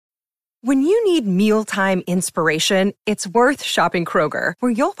When you need mealtime inspiration, it's worth shopping Kroger,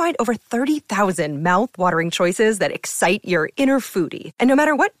 where you'll find over 30,000 mouth-watering choices that excite your inner foodie. And no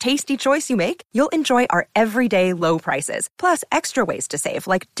matter what tasty choice you make, you'll enjoy our everyday low prices, plus extra ways to save,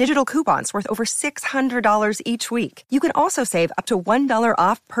 like digital coupons worth over $600 each week. You can also save up to $1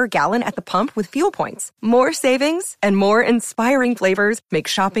 off per gallon at the pump with fuel points. More savings and more inspiring flavors make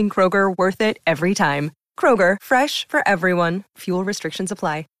shopping Kroger worth it every time. Kroger, fresh for everyone. Fuel restrictions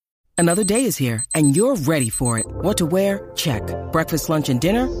apply. Another day is here, and you're ready for it. What to wear? Check. Breakfast, lunch, and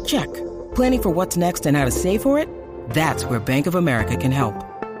dinner? Check. Planning for what's next and how to save for it? That's where Bank of America can help.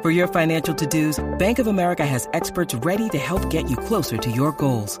 For your financial to-dos, Bank of America has experts ready to help get you closer to your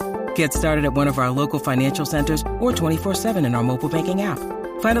goals. Get started at one of our local financial centers or 24/7 in our mobile banking app.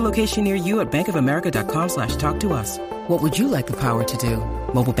 Find a location near you at bankofamerica.com/talktous. What would you like the power to do?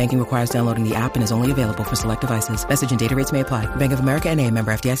 Mobile banking requires downloading the app and is only available for select devices. Message and data rates may apply. Bank of America N.A.,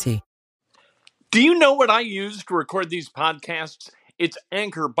 member FDIC. Do you know what I use to record these podcasts? It's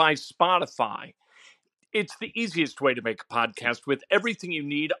Anchor by Spotify. It's the easiest way to make a podcast with everything you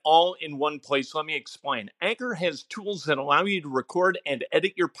need all in one place. Let me explain. Anchor has tools that allow you to record and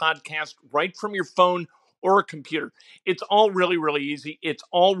edit your podcast right from your phone or a computer. It's all really, really easy. It's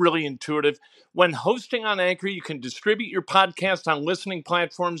all really intuitive. When hosting on Anchor, you can distribute your podcast on listening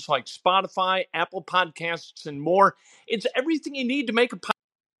platforms like Spotify, Apple Podcasts, and more. It's everything you need to make a podcast.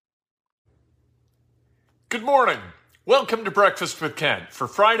 Good morning. Welcome to Breakfast with Ken for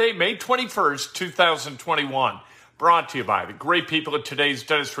Friday, May 21st, 2021. Brought to you by the great people at Today's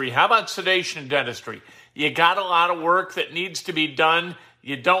Dentistry. How about sedation dentistry? You got a lot of work that needs to be done.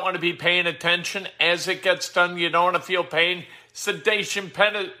 You don't want to be paying attention as it gets done. You don't want to feel pain. Sedation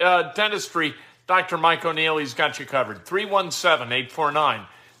dentistry. Dr. Mike O'Neill, he's got you covered.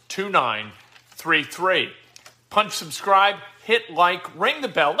 317-849-2933. Punch subscribe, hit like, ring the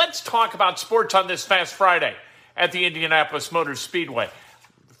bell. Let's talk about sports on this Fast Friday at the Indianapolis Motor Speedway.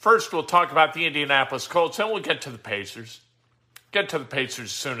 First, we'll talk about the Indianapolis Colts, then we'll get to the Pacers. Get to the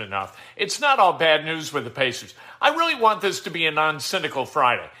Pacers soon enough. It's not all bad news with the Pacers. I really want this to be a non-cynical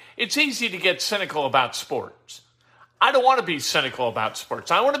Friday. It's easy to get cynical about sports. I don't want to be cynical about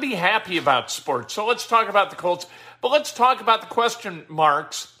sports. I want to be happy about sports. So let's talk about the Colts, but let's talk about the question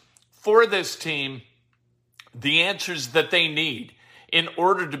marks for this team, the answers that they need in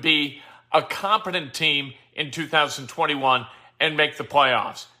order to be a competent team in 2021 and make the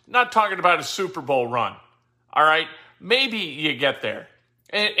playoffs. Not talking about a Super Bowl run, all right? Maybe you get there.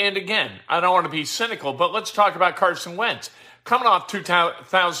 And again, I don't want to be cynical, but let's talk about Carson Wentz. Coming off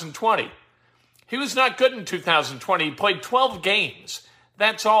 2020, he was not good in 2020. He played 12 games.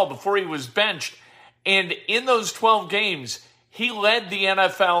 That's all before he was benched. And in those 12 games, he led the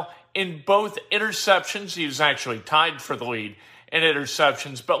NFL in both interceptions. He was actually tied for the lead in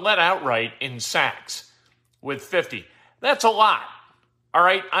interceptions, but led outright in sacks with 50. That's a lot. All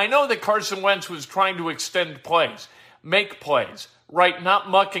right. I know that Carson Wentz was trying to extend plays, make plays, right? Not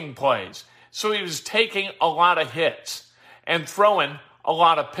mucking plays. So he was taking a lot of hits and throwing a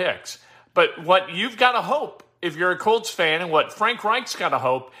lot of picks. But what you've got to hope, if you're a Colts fan, and what Frank Reich's got to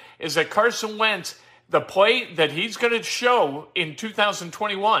hope, is that Carson Wentz, the play that he's going to show in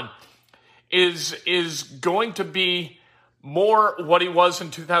 2021 is going to be more what he was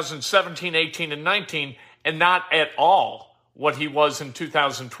in 2017, 18, and 19, and not at all what he was in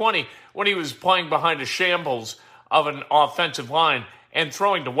 2020 when he was playing behind a shambles of an offensive line and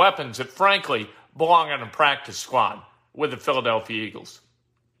throwing to weapons that, frankly, belong on a practice squad with the Philadelphia Eagles.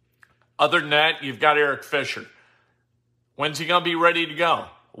 Other than that, you've got Eric Fisher. When's he going to be ready to go?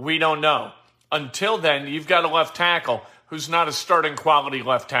 We don't know. Until then, you've got a left tackle who's not a starting quality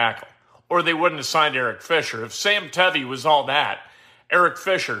left tackle, or they wouldn't have signed Eric Fisher. If Sam Tevy was all that, Eric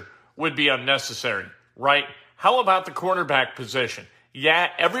Fisher would be unnecessary, right? How about the cornerback position?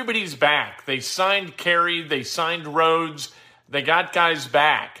 Yeah, everybody's back. They signed Carey. They signed Rhodes. They got guys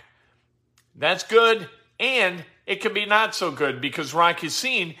back. That's good, and it can be not so good because Rock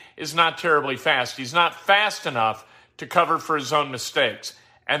Ya-Sin is not terribly fast. He's not fast enough to cover for his own mistakes,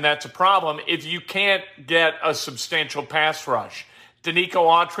 and that's a problem if you can't get a substantial pass rush. Danico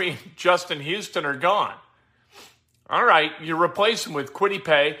Autry and Justin Houston are gone. All right, you replace him with Kwity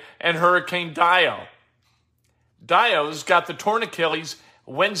Paye and Hurricane Dio. Dio's got the torn Achilles.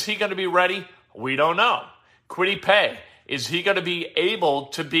 When's he going to be ready? We don't know. Kwity Paye, is he going to be able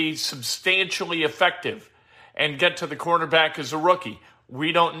to be substantially effective and get to the cornerback as a rookie?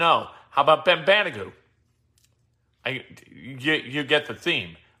 We don't know. How about Ben Banogu? You get the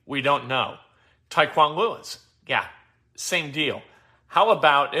theme. We don't know. Tyquan Lewis. Yeah, same deal. How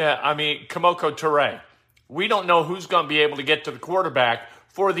about, Kamoko Toure? We don't know who's going to be able to get to the quarterback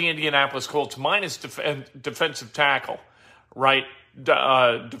for the Indianapolis Colts, minus defensive tackle, right,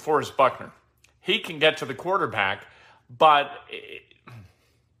 DeForest Buckner. He can get to the quarterback, but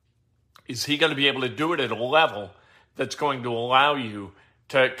is he going to be able to do it at a level that's going to allow you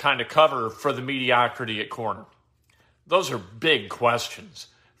to kind of cover for the mediocrity at corner? Those are big questions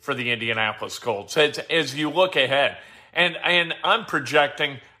for the Indianapolis Colts as you look ahead. And I'm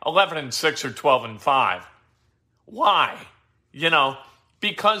projecting 11-6 or 12-5. Why?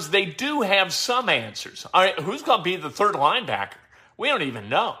 Because they do have some answers. All right, who's going to be the third linebacker? We don't even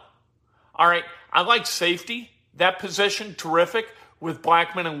know. All right, I like safety. That position, terrific, with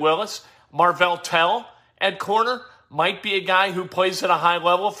Blackman and Willis. Marvell Tell at corner might be a guy who plays at a high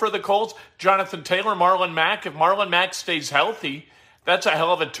level for the Colts. Jonathan Taylor, Marlon Mack. If Marlon Mack stays healthy, that's a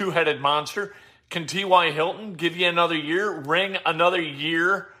hell of a two-headed monster. Can T.Y. Hilton give you another year, ring another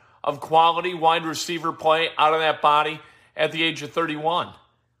year of quality wide receiver play out of that body at the age of 31?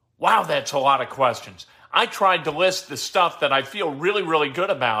 Wow, that's a lot of questions. I tried to list the stuff that I feel really, really good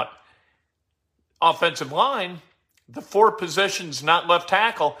about. Offensive line, the 4 positions not left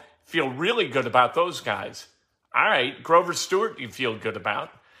tackle, feel really good about those guys. All right, Grover Stewart you feel good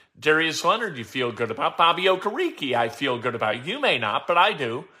about. Darius Leonard you feel good about. Bobby Okereke I feel good about. You may not, but I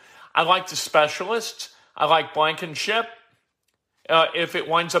do. I like the specialists. I like Blankenship. If it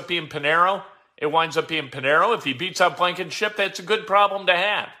winds up being Pinheiro, it winds up being Pinheiro. If he beats out Blankenship, that's a good problem to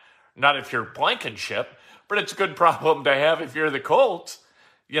have. Not if you're Blankenship, but it's a good problem to have if you're the Colts.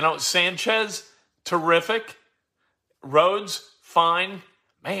 Sanchez, terrific. Rhodes, fine.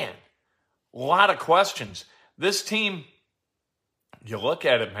 Man, a lot of questions. This team, you look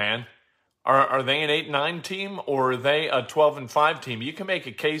at it, man. Are they an 8-9 team or are they a 12-5 team? You can make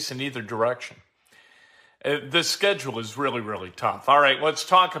a case in either direction. This schedule is really, really tough. All right, let's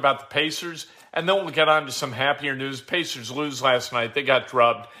talk about the Pacers, and then we'll get on to some happier news. Pacers lose last night. They got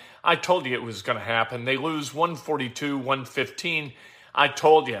drubbed. I told you it was going to happen. They lose 142-115. I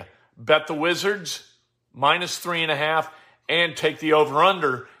told you, bet the Wizards minus 3.5 and take the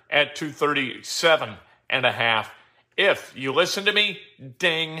over-under at 237.5. If you listen to me,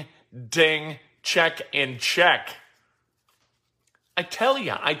 ding, ding, check, and check. I tell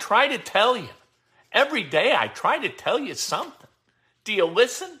you, I try to tell you. Every day I try to tell you something. Do you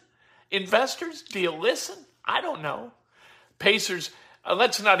listen? Investors, do you listen? I don't know. Pacers,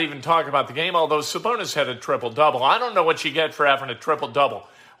 let's not even talk about the game, although Sabonis had a triple-double. I don't know what you get for having a triple-double,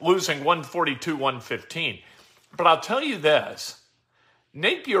 losing 142-115. But I'll tell you this.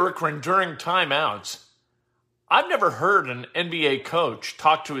 Nate Bjorkgren, during timeouts, I've never heard an NBA coach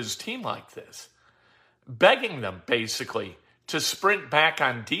talk to his team like this, begging them, basically, to sprint back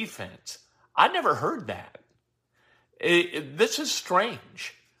on defense. I never heard that. This is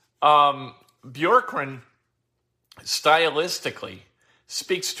strange. Bjorkgren, stylistically,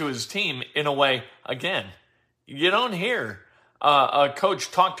 speaks to his team in a way, again, you don't hear a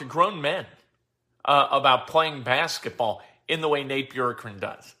coach talk to grown men about playing basketball in the way Nate Bjorkgren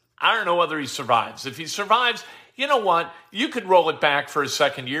does. I don't know whether he survives. If he survives, you know what? You could roll it back for a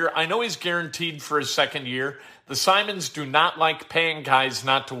second year. I know he's guaranteed for a second year. The Simons do not like paying guys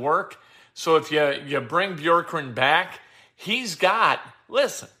not to work. So if you bring Bjorkgren back, he's got,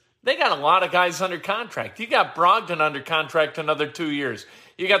 listen, they got a lot of guys under contract. You got Brogdon under contract another 2 years.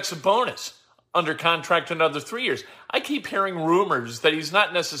 You got Sabonis under contract another 3 years. I keep hearing rumors that he's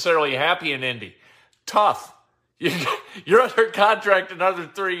not necessarily happy in Indy. Tough. You're under contract another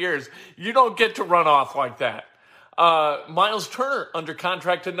 3 years. You don't get to run off like that. Miles Turner under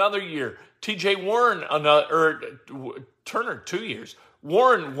contract another year. T.J. Warren, Turner 2 years.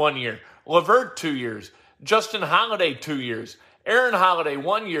 Warren 1 year. LeVert 2 years. Justin Holiday 2 years. Aaron Holiday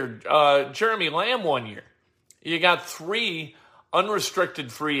 1 year. Jeremy Lamb 1 year. You got 3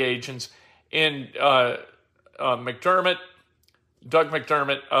 unrestricted free agents in McDermott, Doug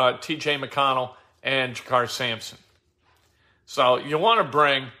McDermott, T.J. McConnell, and Jakar Sampson. So you want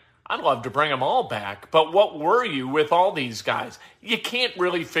to I'd love to bring them all back, but what were you with all these guys? You can't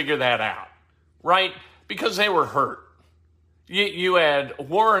really figure that out, right? Because they were hurt. You had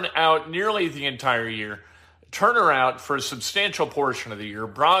Warren out nearly the entire year, Turner out for a substantial portion of the year,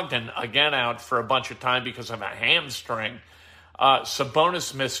 Brogdon again out for a bunch of time because of a hamstring.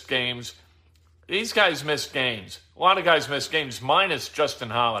 Sabonis missed games. These guys missed games. A lot of guys missed games, minus Justin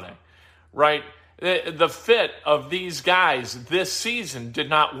Holiday, right? The fit of these guys this season did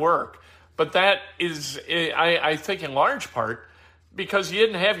not work. But that is, I think, in large part because you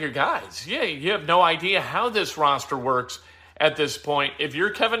didn't have your guys. Yeah, you have no idea how this roster works at this point. If you're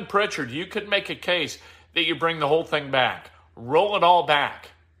Kevin Pritchard, you could make a case that you bring the whole thing back. Roll it all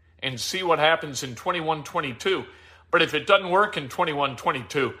back and see what happens in 21-22. But if it doesn't work in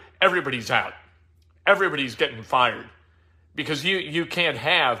 21-22, everybody's out. Everybody's getting fired. Because you can't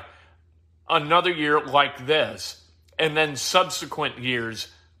have another year like this and then subsequent years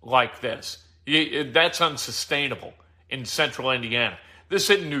like this. That's unsustainable in central Indiana. This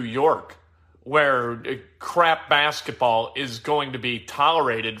isn't New York, where crap basketball is going to be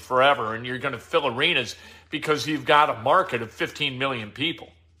tolerated forever and you're going to fill arenas because you've got a market of 15 million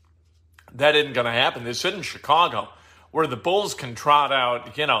people. That isn't going to happen. This isn't Chicago, where the Bulls can trot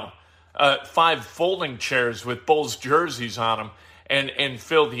out, 5 folding chairs with Bulls jerseys on them and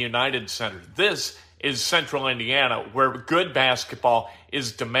fill the United Center. This is central Indiana, where good basketball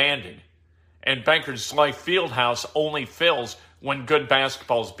is demanded. And Bankers Life Fieldhouse only fills when good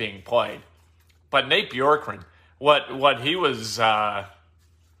basketball is being played. But Nate Bjorkgren, what he was,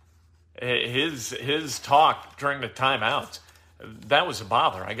 his talk during the timeouts, that was a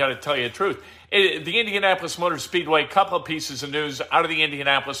bother. I got to tell you the truth. The Indianapolis Motor Speedway, couple of pieces of news out of the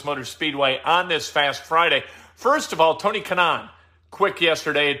Indianapolis Motor Speedway on this Fast Friday. First of all, Tony Kanaan, quick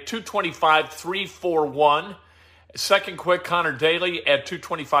yesterday at 225.341. Second quick, Connor Daly at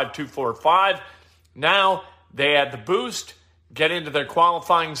 225.245. Now they add the boost, get into their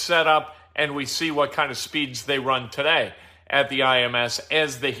qualifying setup, and we see what kind of speeds they run today at the IMS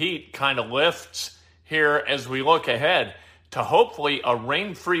as the heat kind of lifts here as we look ahead to hopefully a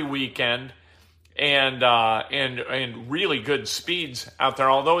rain-free weekend and really good speeds out there,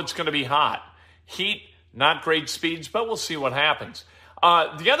 although it's going to be hot. Heat, not great speeds, but we'll see what happens.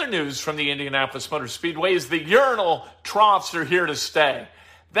 The other news from the Indianapolis Motor Speedway is the urinal troughs are here to stay.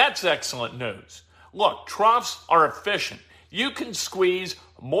 That's excellent news. Look, troughs are efficient. You can squeeze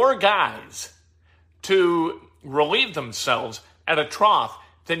more guys to relieve themselves at a trough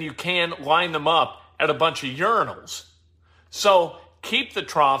than you can line them up at a bunch of urinals. So keep the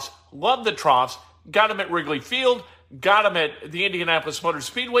troughs, love the troughs, got them at Wrigley Field, got them at the Indianapolis Motor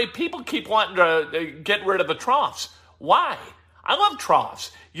Speedway. People keep wanting to get rid of the troughs. Why? I love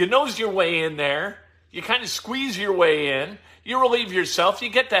troughs. You nose your way in there. You kind of squeeze your way in. You relieve yourself. You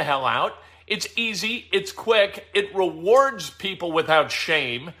get the hell out. It's easy. It's quick. It rewards people without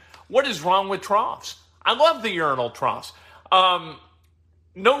shame. What is wrong with troughs? I love the urinal troughs.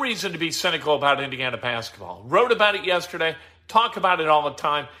 No reason to be cynical about Indiana basketball. Wrote about it yesterday. Talk about it all the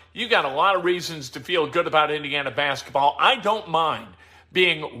time. You got a lot of reasons to feel good about Indiana basketball. I don't mind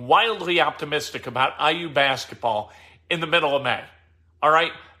being wildly optimistic about IU basketball in the middle of May. All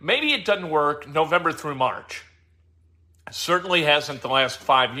right? Maybe it doesn't work November through March. Certainly hasn't the last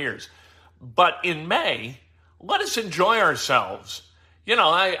 5 years. But in May, let us enjoy ourselves.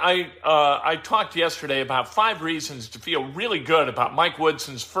 I talked yesterday about 5 reasons to feel really good about Mike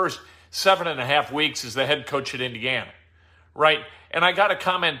Woodson's first 7.5 weeks as the head coach at Indiana, right? And I got a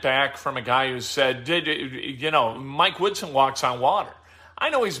comment back from a guy who said, Mike Woodson walks on water. I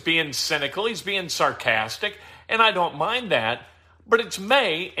know he's being cynical, he's being sarcastic, and I don't mind that, but it's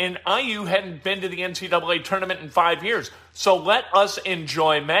May, and IU hadn't been to the NCAA tournament in 5 years, so let us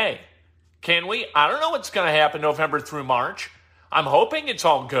enjoy May. Can we? I don't know what's going to happen November through March. I'm hoping it's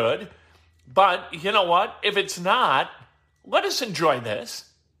all good. But you know what? If it's not, let us enjoy this.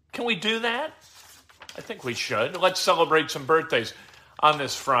 Can we do that? I think we should. Let's celebrate some birthdays on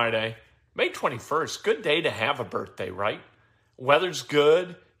this Friday. May 21st, good day to have a birthday, right? Weather's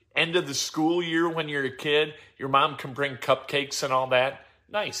good. End of the school year when you're a kid. Your mom can bring cupcakes and all that.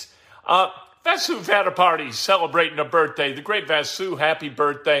 Nice. Vasu had a party celebrating a birthday. The great Vasu, happy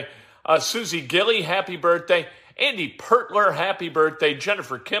birthday. Susie Gilly, happy birthday. Andy Pertler, happy birthday.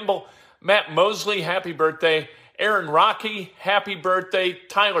 Jennifer Kimball, Matt Mosley, happy birthday. Aaron Rocky, happy birthday.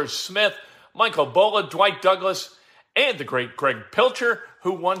 Tyler Smith, Michael Bola, Dwight Douglas, and the great Greg Pilcher,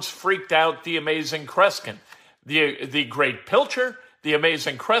 who once freaked out the amazing Kreskin. The great Pilcher, the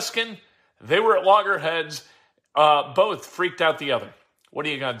amazing Kreskin, they were at loggerheads. Both freaked out the other. What are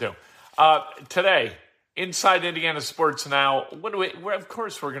you going to do? Today, Inside Indiana Sports Now, of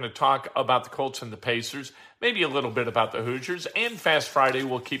course we're going to talk about the Colts and the Pacers, maybe a little bit about the Hoosiers, and Fast Friday,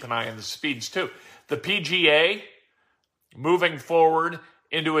 we'll keep an eye on the speeds too. The PGA, moving forward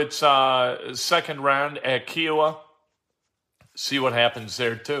into its second round at Kiawah. See what happens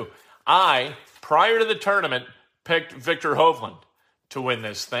there too. I, prior to the tournament, picked Victor Hovland to win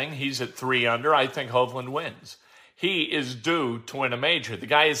this thing. He's at 3 under. I think Hovland wins. He is due to win a major. The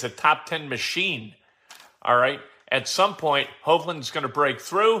guy is a top 10 machine. All right. At some point, Hovland's going to break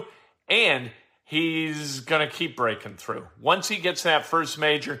through, and he's going to keep breaking through. Once he gets that first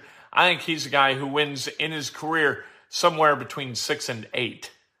major, I think he's a guy who wins in his career somewhere between 6 and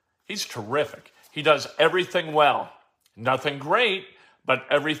 8. He's terrific. He does everything well. Nothing great, but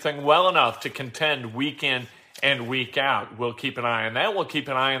everything well enough to contend week in and week out. We'll keep an eye on that. We'll keep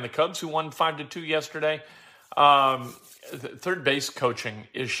an eye on the Cubs, who won 5-2 yesterday. Third base coaching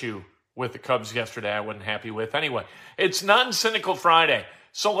issue with the Cubs yesterday I wasn't happy with. Anyway, it's Non-Cynical Friday,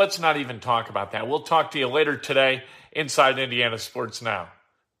 so let's not even talk about that. We'll talk to you later today inside Indiana Sports Now.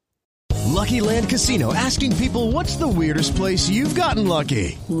 Lucky Land Casino, asking people, what's the weirdest place you've gotten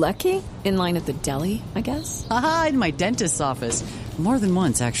lucky? Lucky? In line at the deli, I guess? Aha, in my dentist's office. More than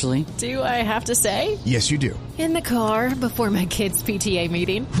once, actually. Do I have to say? Yes, you do. In the car before my kids' PTA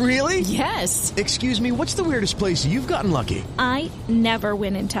meeting. Really? Yes. Excuse me, what's the weirdest place you've gotten lucky? I never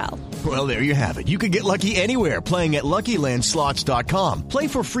win and tell. Well, there you have it. You can get lucky anywhere, playing at LuckyLandSlots.com. Play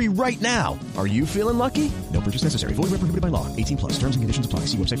for free right now. Are you feeling lucky? No purchase necessary. Void where prohibited by law. 18+. Terms and conditions apply.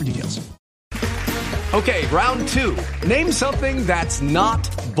 See website for details. Okay, round two. Name something that's not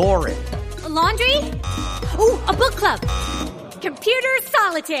boring. A laundry? Ooh, a book club. Computer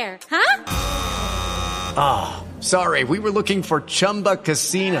solitaire, huh? Ah, sorry, we were looking for Chumba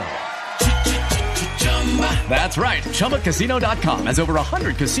Casino. That's right, ChumbaCasino.com has over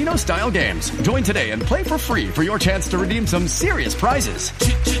 100 casino-style games. Join today and play for free for your chance to redeem some serious prizes.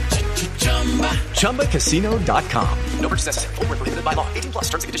 ChumbaCasino.com. No purchase necessary. Void where prohibited by law. 18+.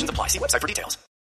 Terms and conditions apply. See website for details.